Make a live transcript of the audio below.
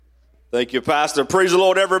Thank you, Pastor. Praise the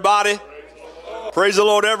Lord, everybody. Praise the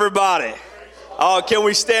Lord, everybody. Can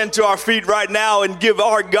we stand to our feet right now and give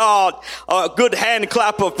our God a good hand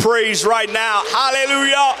clap of praise right now?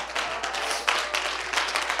 Hallelujah.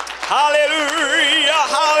 Hallelujah.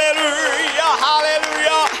 Hallelujah.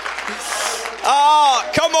 Hallelujah.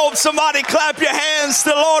 Come on, somebody clap your hands to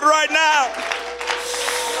the Lord right now.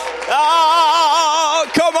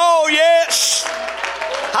 Come on, yes.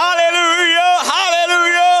 Hallelujah.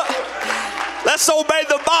 Hallelujah. Let's obey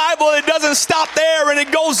the Bible. It doesn't stop there, and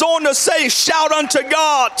it goes on to say, shout unto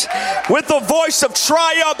God with a voice of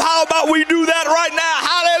triumph. How about we do that right now?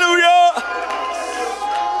 Hallelujah.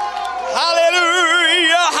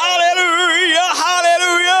 Hallelujah. Hallelujah.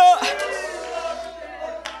 Hallelujah.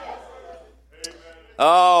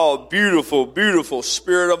 Oh, beautiful, beautiful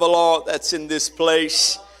Spirit of the Lord that's in this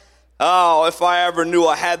place. Oh, if I ever knew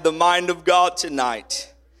I had the mind of God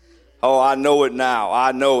tonight. Oh, I know it now.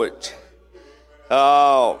 I know it.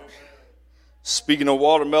 Oh, speaking of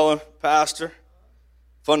watermelon, Pastor,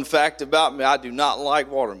 fun fact about me, I do not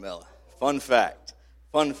like watermelon. Fun fact.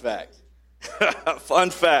 Fun fact. Fun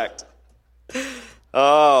fact.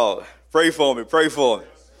 Oh, pray for me. Pray for me.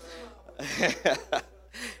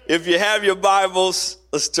 If you have your Bibles,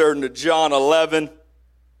 let's turn to John 11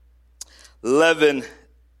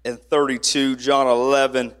 and 32. John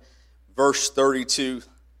 11, verse 32.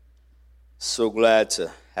 So glad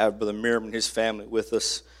to have Brother Miriam and his family with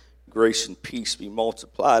us. Grace and peace be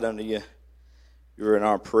multiplied unto you. You're in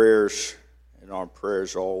our prayers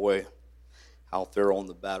always out there on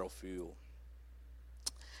the battlefield.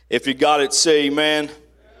 If you got it, say amen.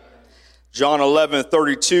 John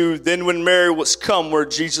 11:32. Then when Mary was come where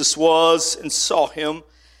Jesus was and saw him,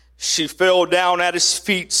 she fell down at his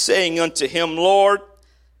feet, saying unto him, Lord,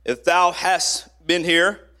 if thou hadst been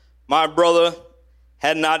here, my brother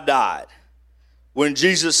had not died. When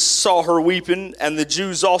Jesus saw her weeping, and the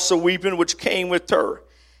Jews also weeping, which came with her,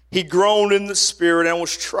 he groaned in the spirit and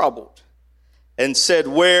was troubled, and said,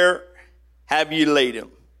 Where have ye laid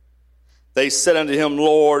him? They said unto him,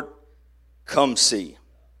 Lord, come see.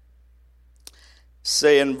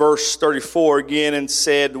 Say in verse 34 again, and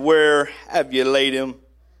said, Where have ye laid him?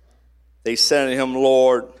 They said unto him,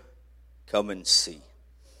 Lord, come and see.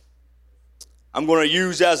 I'm going to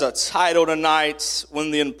use as a title tonight,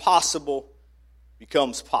 When the Impossible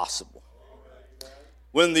becomes possible.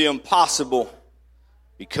 When the impossible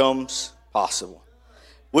becomes possible.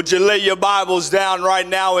 Would you lay your Bibles down right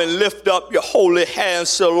now and lift up your holy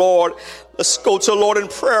hands to the Lord? Let's go to the Lord in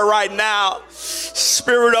prayer right now.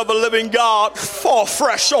 Spirit of a living God, fall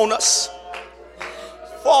fresh on us.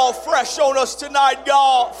 Fall fresh on us tonight,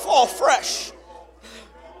 God. Fall fresh.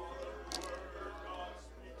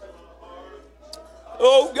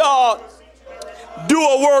 Oh, God. Do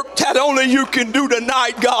a work that only you can do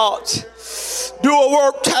tonight, God. Do a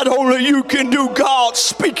work that only you can do, God.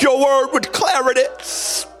 Speak your word with clarity.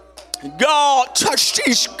 God, touch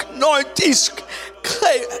these, anoint these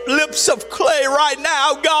clay, lips of clay right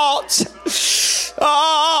now, God.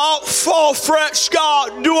 Fall fresh,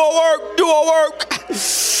 God. Do a work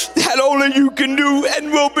that only you can do,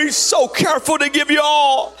 and we'll be so careful to give you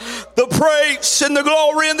all the praise and the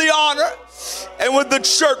glory and the honor. And with the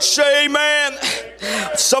church say amen.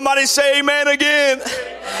 Somebody say amen again.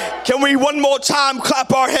 Can we one more time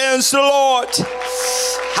clap our hands to the Lord?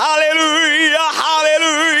 Hallelujah,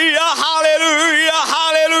 hallelujah, hallelujah,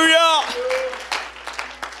 hallelujah.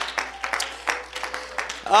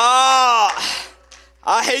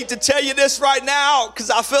 I hate to tell you this right now because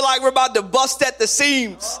I feel like we're about to bust at the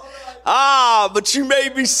seams. But you may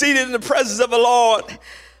be seated in the presence of the Lord.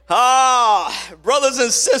 Brothers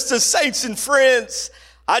and sisters, saints and friends,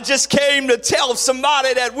 I just came to tell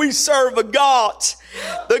somebody that we serve a God,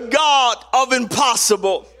 the God of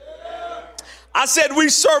impossible. I said we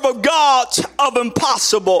serve a God of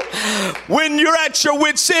impossible. When you're at your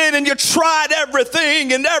wit's end and you tried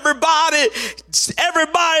everything and everybody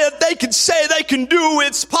that they can say they can do,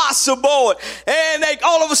 it's possible. And they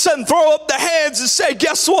all of a sudden throw up their hands and say,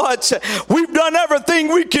 guess what? We've done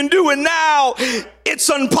everything we can do and now it's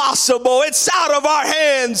impossible. It's out of our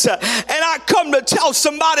hands. And I come to tell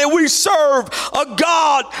somebody we serve a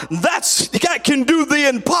God that can do the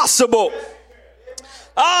impossible.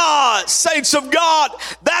 Saints of God,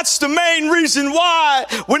 that's the main reason why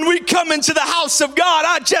when we come into the house of God,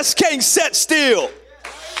 I just can't sit still.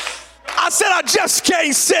 I said, I just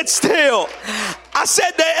can't sit still. I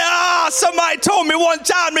said that somebody told me one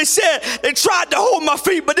time, they said they tried to hold my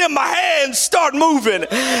feet, but then my hands start moving.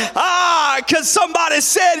 Because somebody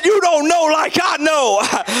said, you don't know like I know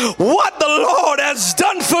what the Lord has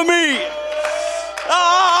done for me.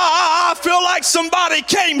 I feel like somebody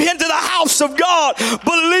came into the house of God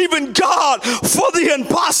believing God for the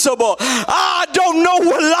impossible. I don't know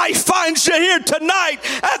what life finds you here tonight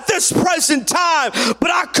at this present time, but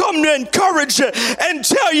I come to encourage you and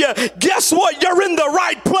tell you, guess what? You're in the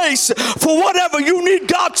right place for whatever you need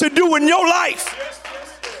God to do in your life.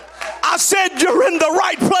 I said you're in the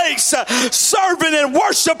right place, serving and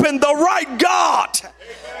worshiping the right God.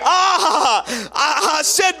 I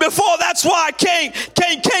said before, that's why I can't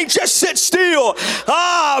just sit still.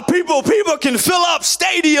 People can fill up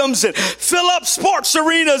stadiums and fill up sports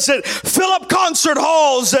arenas and fill up concert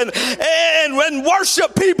halls and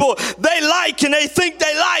worship people they like and they think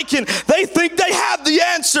they like and they think they have the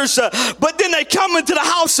answers. But then they come into the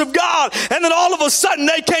house of God and then all of a sudden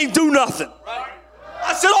they can't do nothing.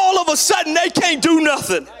 I said all of a sudden they can't do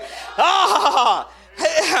nothing.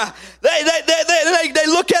 They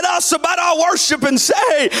look at us about our worship and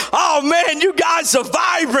say, oh man, you guys are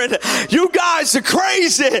vibrant. You guys are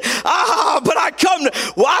crazy. But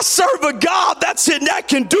I serve a God that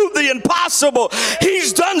can do the impossible.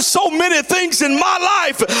 He's done so many things in my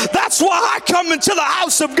life. That's why I come into the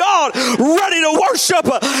house of God ready to worship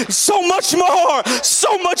so much more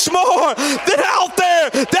than out there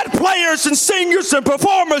that players and singers and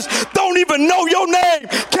performers don't even know your name,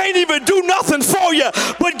 can't even do nothing for you.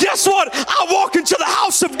 But guess what? I walk into the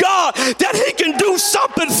house of God that he can do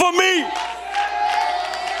something for me.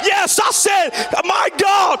 Yes, I said, my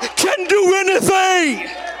God can do anything.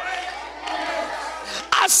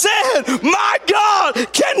 I said, my God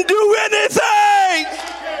can do anything.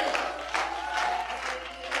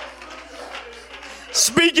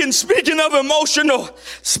 Speaking of emotional,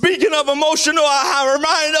 I'm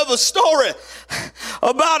reminded of a story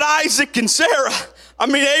about Isaac and Sarah.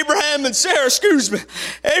 Abraham and Sarah,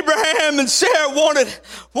 Abraham and Sarah wanted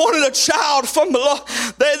a child from the Lord.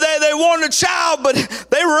 They wanted a child, but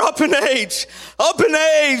they were up in age,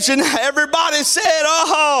 and everybody said,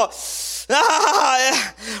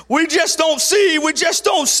 we just don't see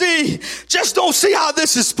how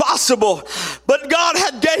this is possible. But God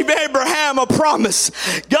had gave Abraham a promise.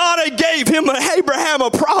 God had gave Abraham a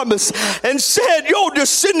promise and said, your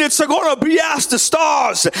descendants are going to be as the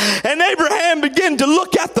stars. And Abraham began to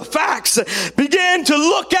look at the facts, began to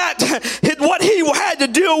look at what he had to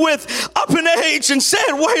deal with up in age and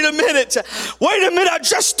said, wait a minute, I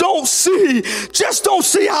just don't see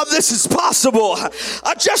how this is possible.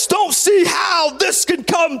 I just don't see how this can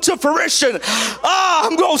come to fruition.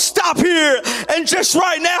 I'm going to stop here and just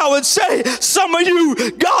right now and say, some of you,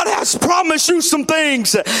 God has promised you some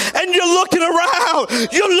things and you're looking around,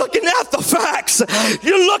 you're looking at the facts,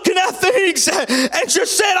 you're looking at things and you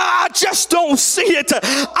said, I just don't see it.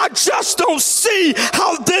 I just don't see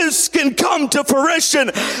how this can come to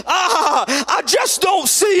fruition. I just don't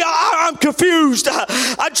see, I'm confused.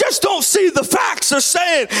 I just don't see the facts are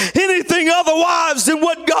saying anything otherwise than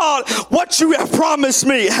what you have promised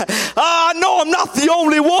me. I know I'm not the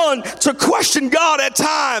only one to question God at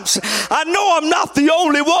times. I know I'm not the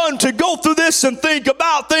only one to go through this and think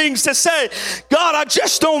about things to say, God, I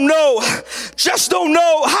just don't know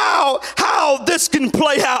how this can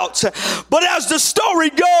play out. But as the story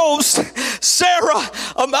goes, Sarah,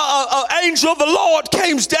 an angel of the Lord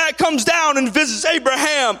comes down and visits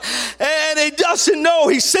Abraham, and he doesn't know,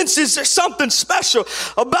 he senses there's something special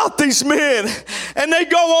about these men, and they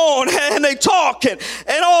go on and they talk, and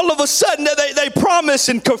all of a sudden they promise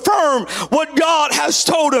and confirm what God has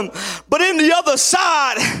told them. But in the other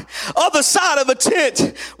side of a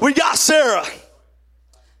tent, we got Sarah.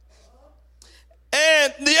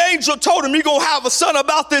 And the angel told him, you're going to have a son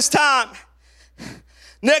about this time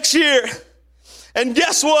next year. And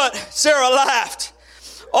guess what? Sarah laughed.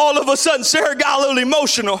 All of a sudden, Sarah got a little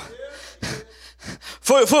emotional.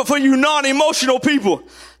 For you non-emotional people,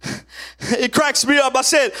 it cracks me up. I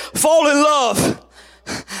said, fall in love.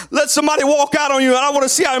 Let somebody walk out on you, and I want to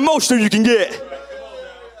see how emotional you can get.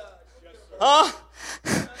 Huh?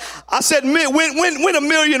 I said, win $1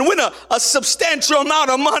 million, win a substantial amount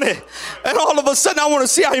of money, and all of a sudden I want to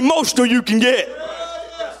see how emotional you can get.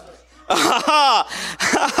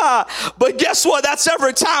 But guess what? That's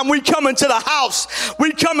every time we come into the house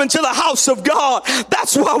of God.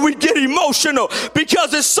 That's why we get emotional,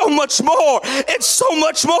 because it's so much more. It's so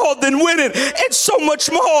much more than winning. It's so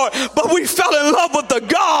much more. But we fell in love with the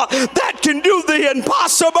God that can do the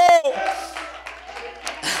impossible.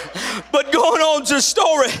 But going on to the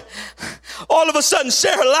story, all of a sudden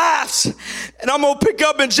Sarah laughs, and I'm going to pick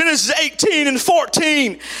up in Genesis 18 and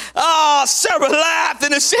 14. Sarah laughed,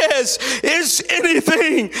 and it says, is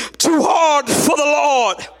anything too hard for the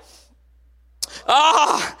Lord?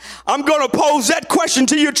 I'm going to pose that question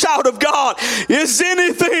to you, child of God. Is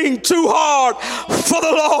anything too hard for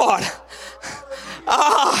the Lord?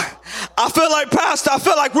 I feel like, Pastor, I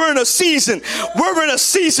feel like we're in a season. We're in a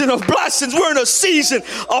season of blessings. We're in a season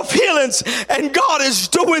of healings, and God is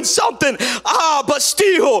doing something. But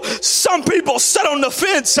still, some people sit on the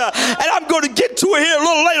fence, and I'm going to get to it here a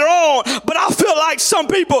little later on. But I feel like some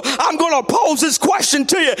people, I'm going to pose this question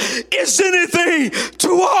to you. Is anything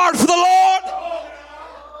too hard for the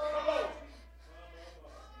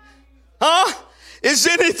Lord? Is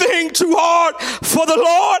anything too hard for the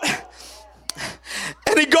Lord?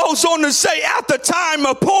 And he goes on to say, at the time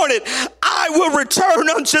appointed, I will return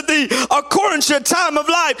unto thee according to the time of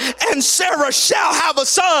life, and Sarah shall have a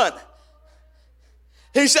son.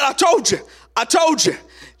 He said, I told you,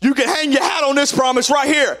 you can hang your hat on this promise right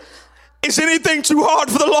here. Is anything too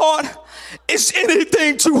hard for the Lord? Is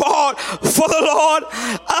anything too hard for the Lord?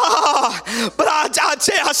 But I tell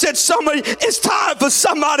you, I said, it's time for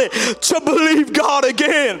somebody to believe God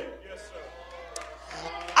again.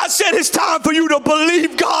 I said it's time for you to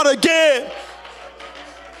believe God again.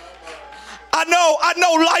 I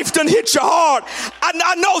know life done hit you hard.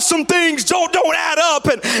 I know some things don't add up,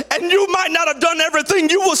 and you might not have done everything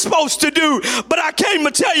you were supposed to do. But I came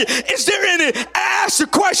to tell you, ask the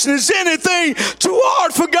question, is anything too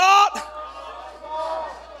hard for God?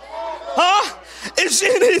 Is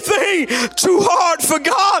anything too hard for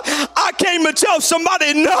God? I came to tell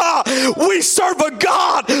somebody, nah, we serve a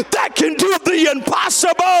God that can do the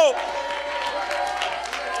impossible.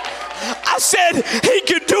 I said he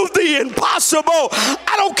can do the impossible.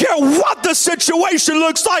 I don't care what the situation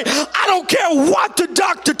looks like. I don't care what the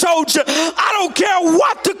doctor told you. I don't care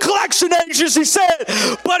what the collection agency said.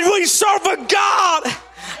 But we serve a God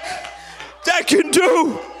that can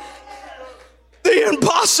do the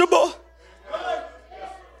impossible.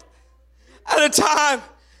 At a time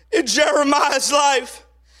in Jeremiah's life,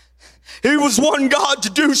 he was wanting God to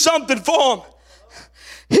do something for him.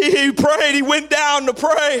 He prayed. He went down to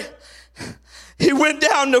pray. He went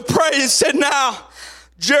down to pray and said, now,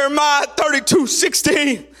 Jeremiah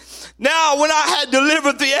 32:16. Now, when I had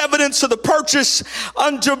delivered the evidence of the purchase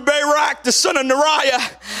unto Barak, the son of Neriah,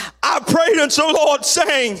 I prayed unto the Lord,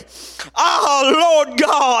 saying, Lord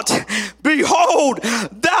God, behold,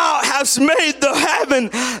 thou hast made the heaven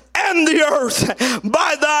and the earth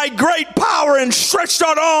by thy great power and stretched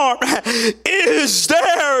out arm. Is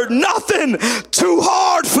there nothing too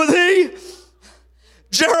hard for thee?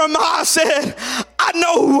 Jeremiah said, I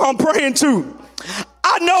know who I'm praying to.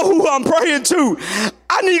 I know who I'm praying to.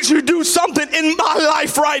 I need you to do something in my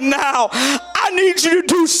life right now. I need you to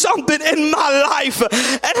do something in my life.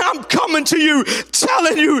 And I'm coming to you,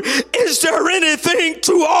 telling you, is there anything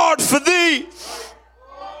too hard for thee?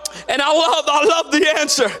 And I love the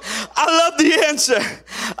answer. I love the answer.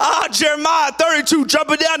 Jeremiah 32,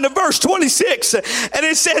 jumping down to verse 26. And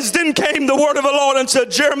it says, then came the word of the Lord unto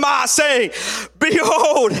Jeremiah, saying,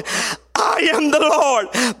 behold, I am the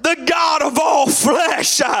Lord, the God of all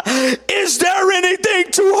flesh. Is there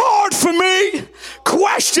anything too hard for me?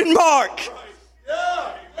 Question mark.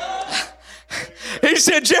 He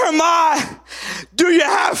said, Jeremiah, do you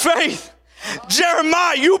have faith?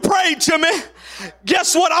 Jeremiah, you prayed to me.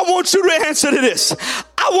 Guess what? I want you to answer to this.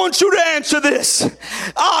 I want you to answer this.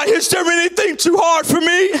 Is there anything too hard for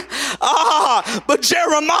me? But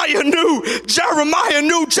Jeremiah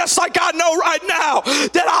knew just like I know right now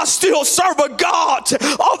that I still serve a God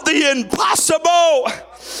of the impossible.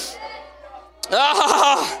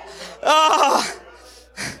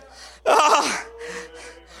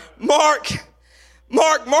 Mark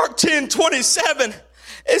 10:27.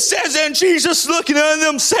 It says, and Jesus looking at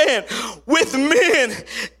them saying, with men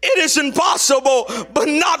it is impossible, but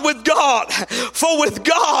not with God. For with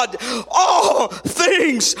God all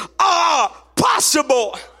things are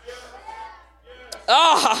possible.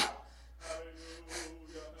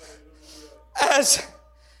 As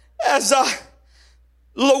I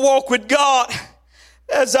walk with God,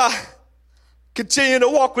 as I continue to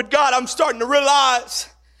walk with God, I'm starting to realize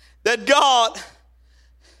that God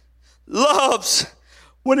loves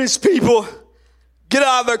when his people get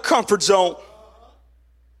out of their comfort zone.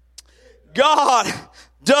 God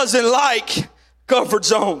doesn't like comfort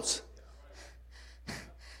zones.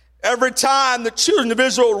 Every time the children of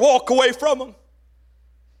Israel would walk away from him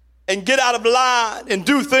and get out of line and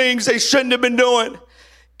do things they shouldn't have been doing,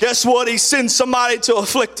 guess what? He sends somebody to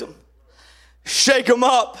afflict them, shake them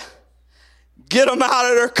up, get them out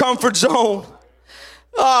of their comfort zone.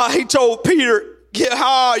 He told Peter, you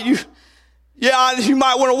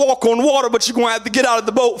might want to walk on water, but you're going to have to get out of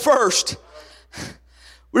the boat first.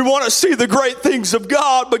 We want to see the great things of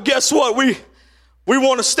God, but guess what? We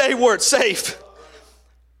want to stay where it's safe.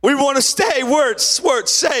 We want to stay where it's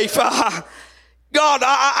safe. God,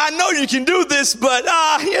 I know you can do this, but,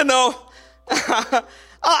 I'm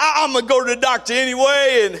going to go to the doctor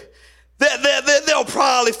anyway, and they'll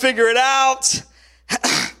probably figure it out.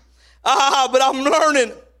 But I'm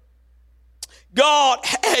learning God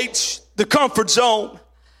hates the comfort zone.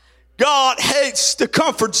 God hates the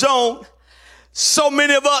comfort zone. So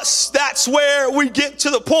many of us, that's where we get to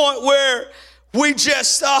the point where we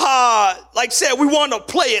just, like I said, we want to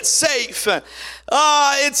play it safe.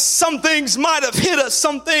 Some things might have hit us.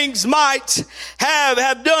 Some things might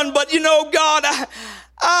have done. But, God,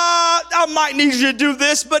 I might need you to do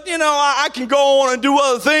this. But, I can go on and do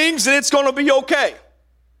other things, and it's going to be okay.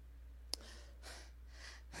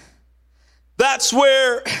 That's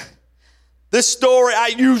where this story I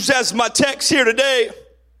use as my text here today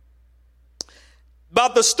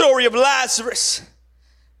about the story of Lazarus.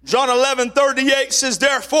 John 11:38 says,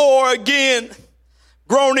 therefore, again,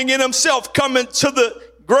 groaning in himself, coming to the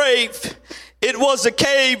grave, it was a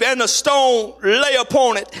cave and a stone lay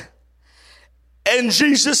upon it. And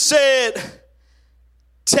Jesus said,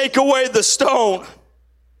 take away the stone.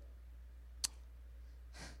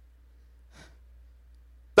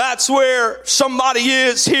 That's where somebody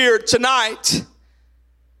is here tonight.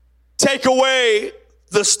 Take away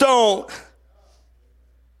the stone.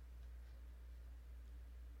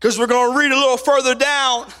 Because we're going to read a little further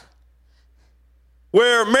down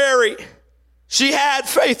where Mary, she had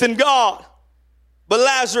faith in God, but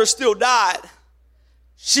Lazarus still died.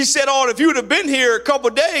 She said, if you'd have been here a couple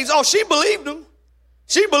of days, she believed him.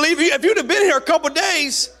 She believed if you'd have been here a couple of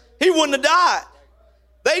days, he wouldn't have died.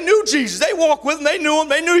 They knew Jesus. They walked with him. They knew him.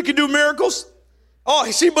 They knew he could do miracles.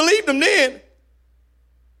 She believed him then.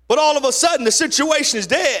 But all of a sudden, the situation is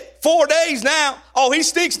dead. 4 days now. He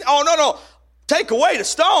stinks. No. Take away the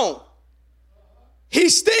stone. He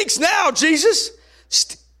stinks now, Jesus.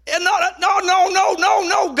 No,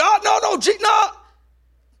 God. No.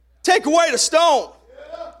 Take away the stone.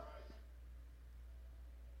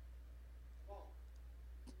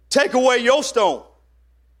 Take away your stone.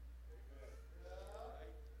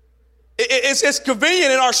 It's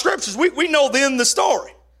convenient in our scriptures. We know the end of the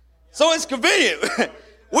story. So it's convenient.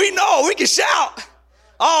 We know. We can shout.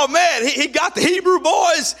 Oh, man, he got the Hebrew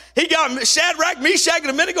boys. He got Shadrach, Meshach,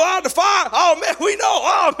 and Abednego out of the fire. Oh, man, we know.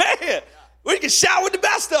 Oh, man, we can shout with the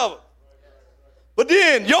best of them. But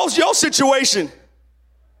then your situation,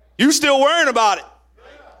 you still worrying about it.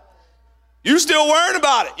 You still worrying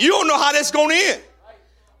about it. You don't know how that's going to end.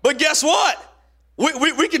 But guess what?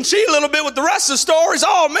 We can cheat a little bit with the rest of the stories.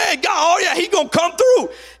 Oh, man, God, he going to come through.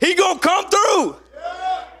 He going to come through.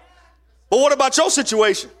 But what about your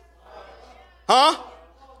situation? Huh?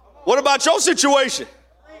 What about your situation?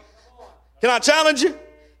 Can I challenge you?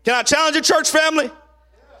 Can I challenge you, church family?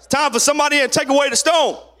 It's time for somebody to take away the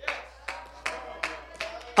stone.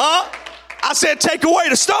 Huh? I said take away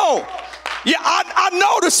the stone. Yeah, I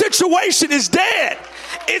know the situation is dead.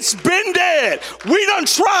 It's been dead. We done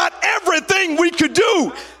tried everything we could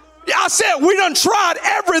do. I said we done tried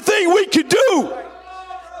everything we could do.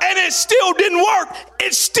 And it still didn't work.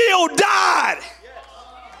 It still died.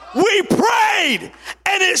 We prayed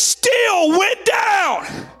and it still went down.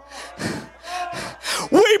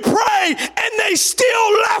 We prayed and they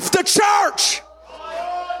still left the church.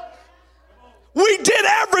 We did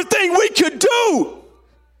everything we could do.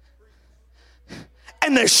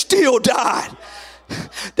 And they still died.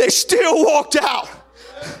 They still walked out.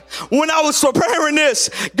 When I was preparing this,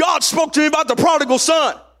 God spoke to me about the prodigal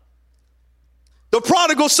son. The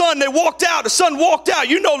prodigal son, they walked out. The son walked out.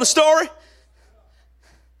 You know the story.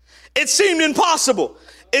 It seemed impossible.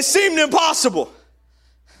 It seemed impossible.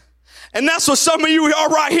 And that's what some of you are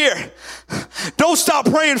right here. Don't stop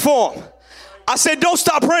praying for him. I said, don't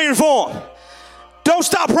stop praying for him. Don't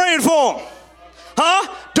stop praying for him.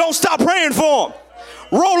 Huh? Don't stop praying for him.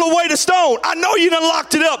 Roll away the stone. I know you done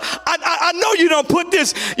locked it up. I know you done put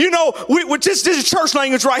this, this is church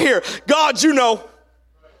language right here. God, you know.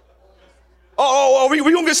 We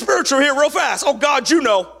going to get spiritual here real fast. Oh, God, you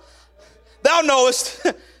know. Thou knowest.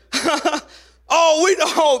 We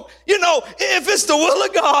don't. If it's the will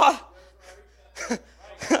of God.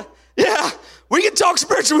 Yeah, we can talk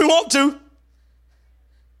spiritual if we want to.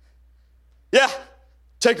 Yeah,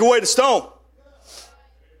 take away the stone.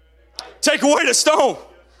 Take away the stone.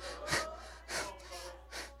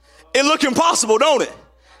 It look impossible, don't it?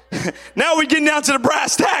 Now we're getting down to the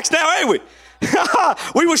brass tacks now, ain't we?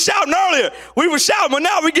 We were shouting earlier. We were shouting, but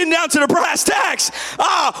now we're getting down to the brass tacks.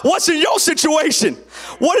 What's in your situation?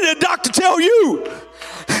 What did the doctor tell you?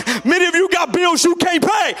 Many of you got bills you can't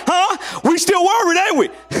pay, huh? We still worried, ain't we?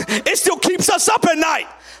 It still keeps us up at night.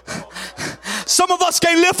 Some of us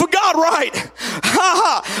can't live for God right.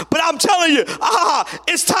 But I'm telling you,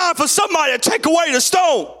 it's time for somebody to take away the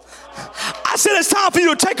stone. I said it's time for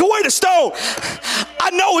you to take away the stone. I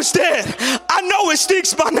know it's dead. I know it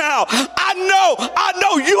stinks by now. I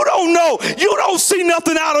know you don't know. You don't see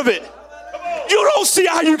nothing out of it. You don't see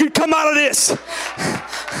how you can come out of this.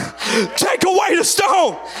 Take away the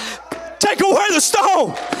stone. Take away the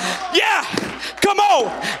stone. Yeah, come on.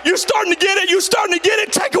 You're starting to get it. You're starting to get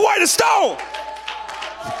it. Take away the stone.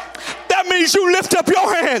 That means you lift up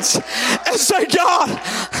your hands and say, God,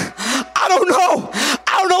 I don't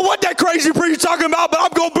know what that crazy preacher talking about, but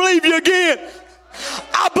I'm going to believe you again.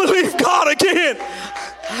 I believe God again.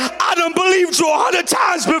 I done believed you 100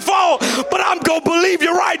 times before, but I'm going to believe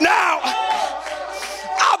you right now.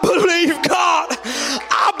 I believe God.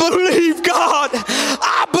 I believe God.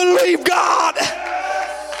 I believe God.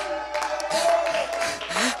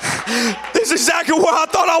 This is exactly where I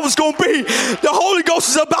thought I was going to be. The Holy Ghost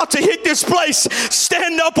is about to hit this place.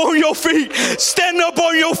 Stand up on your feet. Stand up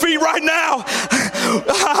on your feet right now.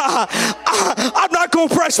 I'm not going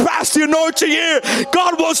to press past the anointing here.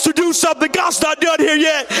 God wants to do something. God's not done here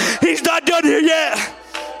yet. He's not done here yet.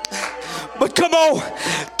 But come on,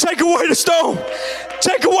 take away the stone.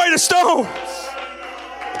 Take away the stone.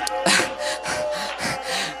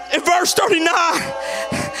 In verse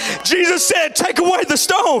 39, Jesus said, take away the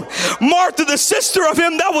stone. Martha, the sister of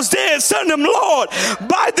him that was dead, said to him, Lord,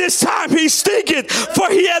 by this time he stinketh, for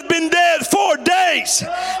he hath been dead 4 days.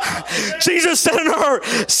 Jesus said unto her,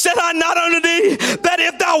 said I not unto thee, that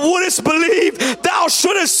if thou wouldest believe, thou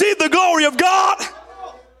shouldest see the glory of God?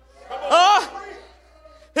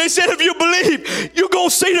 He said, if you believe, you're going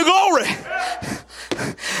to see the glory.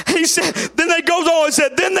 He said, then they goes on and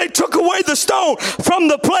said, then they took away the stone from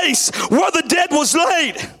the place where the dead was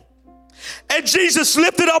laid. And Jesus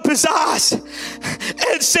lifted up his eyes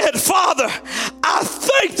and said, Father, I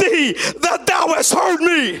thank thee that thou hast heard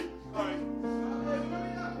me.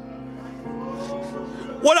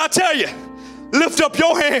 What I tell you, lift up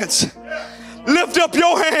your hands. Lift up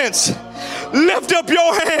your hands. Lift up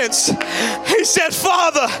your hands. He said,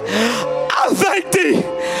 Father, I thank thee,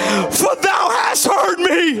 for thou hast heard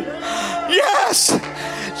me. Yes.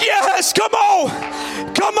 Yes. Come on.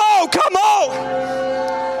 Come on. Come on.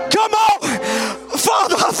 Come on.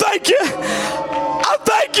 Father, I thank you. I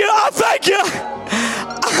thank you. I thank you.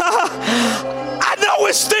 I know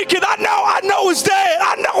it's stinking. I know it's dead.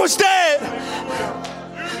 I know it's dead.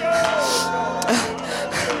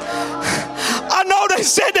 I know they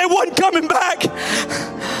said they wasn't coming back.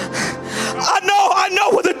 I know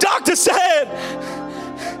what the doctor said.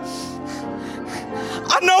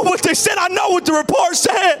 I know what they said. I know what the report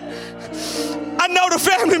said. I know the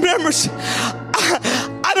family members.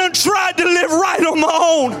 I done tried to live right on my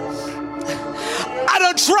own. I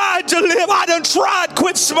done tried to live. I done tried to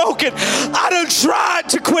quit smoking. I done tried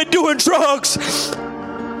to quit doing drugs.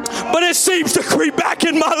 But it seems to creep back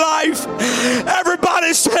in my life.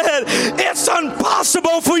 Everybody said, it's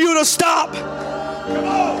impossible for you to stop.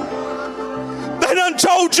 They done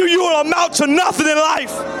told you you will amount to nothing in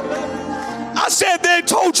life. I said they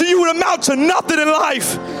told you you would amount to nothing in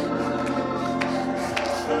life.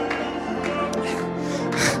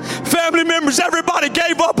 Family members, everybody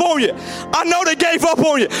gave up on you. I know they gave up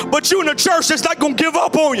on you, but you in a church that's not going to give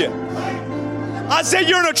up on you. I said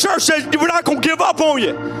you're in a church that we're not going to give up on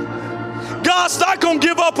you. God's not going to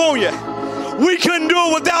give up on you. We couldn't do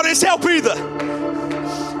it without his help either.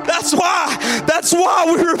 That's why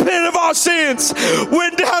we repented of our sins,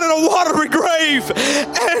 went down in a watery grave,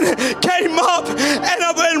 and came up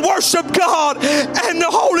and worshiped God, and the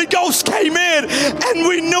Holy Ghost came in, and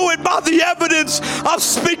we knew it by the evidence of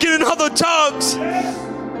speaking in other tongues.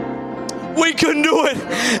 We couldn't do it.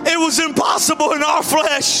 It was impossible in our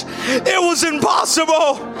flesh. It was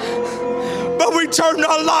impossible. But we turned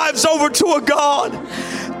our lives over to a God.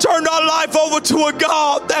 Turned our life over to a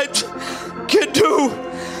God that can do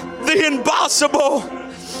the impossible.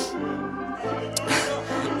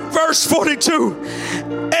 Verse 42.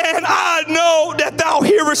 And I know that thou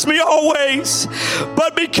hearest me always,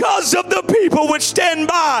 but because of the people which stand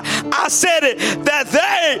by, I said it, that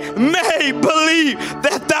they may believe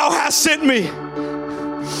that thou hast sent me.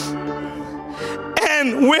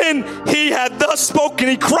 And when he had thus spoken,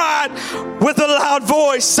 he cried with a loud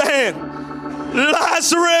voice, saying,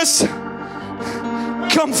 Lazarus,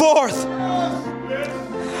 come forth.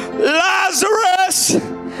 Lazarus,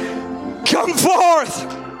 come forth.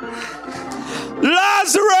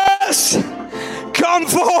 Lazarus, come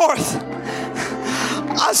forth.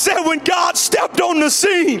 I said when God stepped on the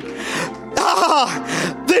scene,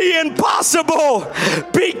 the impossible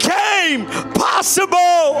became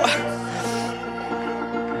possible.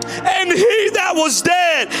 And he that was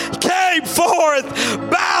dead came forth,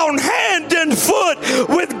 bound hand and foot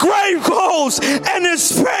with grave clothes, and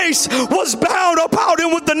his face was bound about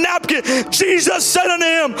him with the napkin. Jesus said unto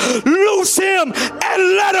him, loose him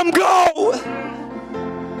and let him go.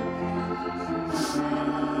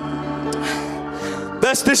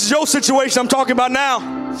 This is your situation I'm talking about now.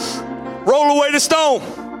 Roll away the stone.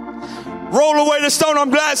 Roll away the stone. I'm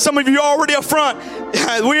glad some of you are already up front.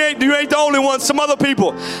 You ain't the only one. Some other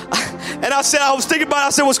people. And I was thinking about it. I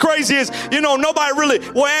said, what's crazy is, nobody really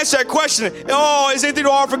will answer that question. Oh, is anything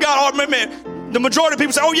too hard for God? Oh, man. The majority of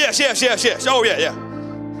people say, oh, yes. Oh, yeah.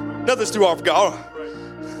 Nothing's too hard for God.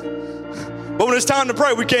 But when it's time to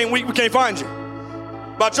pray, we can't find you.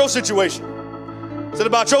 About your situation. Is it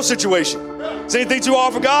about your situation? Is anything too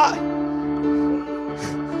hard for God?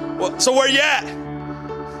 Well, so where you at?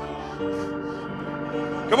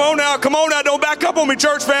 Come on now. Don't back up on me,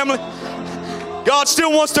 church family. God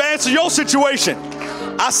still wants to answer your situation.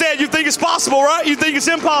 I said, you think it's possible, right? You think it's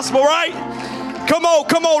impossible, right? Come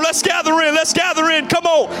on. Let's gather in. Come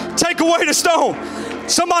on. Take away the stone.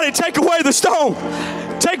 Somebody take away the stone.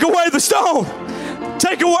 Take away the stone.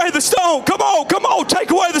 Take away the stone. Come on.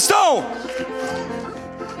 Take away the stone.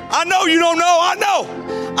 I know you don't know. I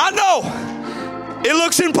know. It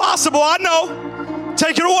looks impossible. I know.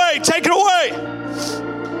 Take it away.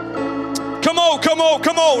 Come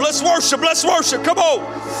on. Let's worship. Come on.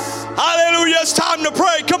 Hallelujah. It's time to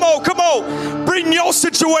pray. Come on. Bring your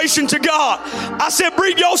situation to God. I said,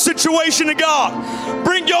 bring your situation to God.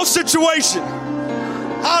 Bring your situation.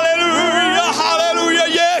 Hallelujah.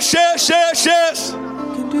 Yes.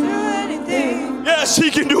 Can do anything. Yes,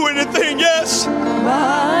 he can do anything. Yes.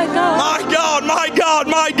 My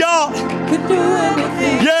God. Can do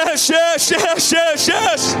anything. Yes.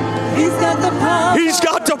 He's got the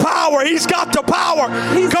power.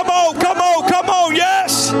 Come on.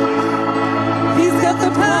 Yes. He's got the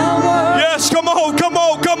power. Yes, come on. He's got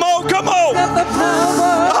the power.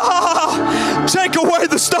 Take away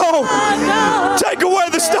the stone.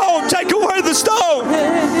 Take away the stone.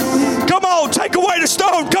 Come on, take away the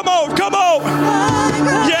stone. Come on.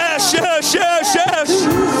 Yes.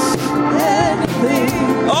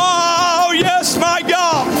 Oh, yes, my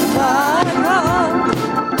God.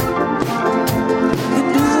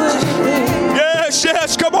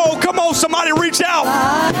 Yes. Come on. Somebody reach out.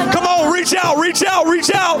 Come on, reach out.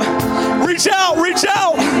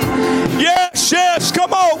 Yes.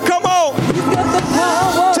 Come on.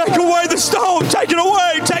 Take away the stone. Take it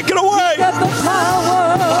away.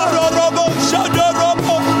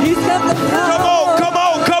 He's got the power.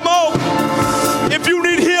 Come on. If you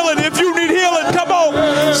need healing, come on.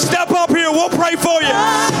 Step up here. We'll pray for you.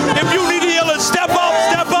 If you need healing, step up.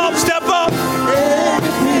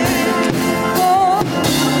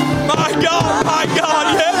 My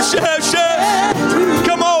God. Yes.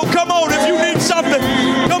 Come on. If you need something,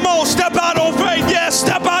 come on. Step out on faith. Yes,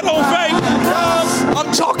 step out on faith.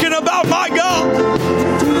 I'm talking about my God.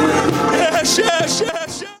 Yes.